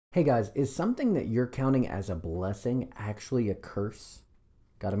Hey guys, is something that you're counting as a blessing actually a curse?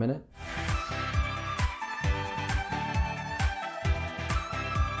 Got a minute?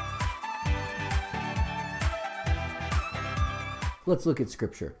 Let's look at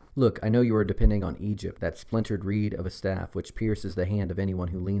scripture. Look, I know you are depending on Egypt, that splintered reed of a staff which pierces the hand of anyone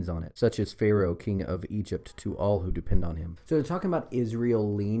who leans on it. Such is Pharaoh, king of Egypt, to all who depend on him. So they're talking about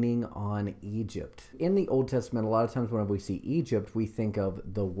Israel leaning on Egypt. In the Old Testament, a lot of times whenever we see Egypt, we think of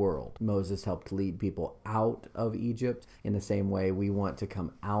the world. Moses helped lead people out of Egypt. In the same way, we want to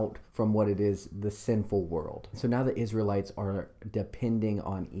come out from what it is, the sinful world. So now the Israelites are depending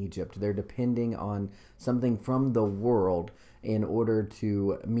on Egypt. They're depending on something from the world in order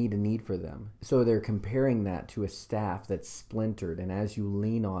to meet a need for them. So they're comparing that to a staff that's splintered, and as you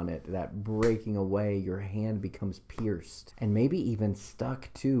lean on it, that breaking away, your hand becomes pierced and maybe even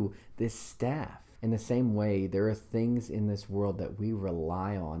stuck to this staff. In the same way, there are things in this world that we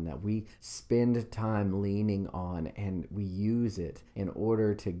rely on, that we spend time leaning on, and we use it in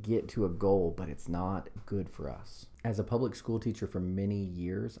order to get to a goal, but it's not good for us. As a public school teacher for many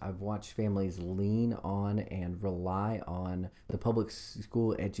years, I've watched families lean on and rely on the public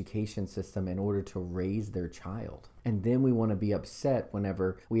school education system in order to raise their child. And then we want to be upset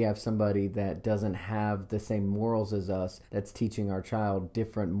whenever we have somebody that doesn't have the same morals as us that's teaching our child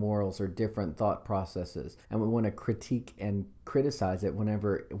different morals or different thought processes. And we want to critique and criticize it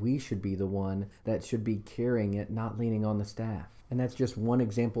whenever we should be the one that should be carrying it, not leaning on the staff. And that's just one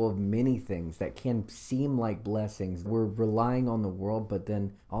example of many things that can seem like blessings. We're relying on the world, but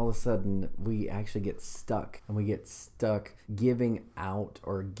then all of a sudden we actually get stuck. And we get stuck giving out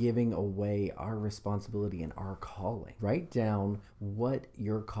or giving away our responsibility and our calling. Write down what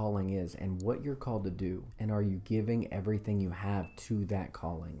your calling is and what you're called to do. And are you giving everything you have to that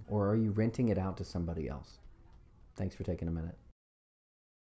calling? Or are you renting it out to somebody else? Thanks for taking a minute.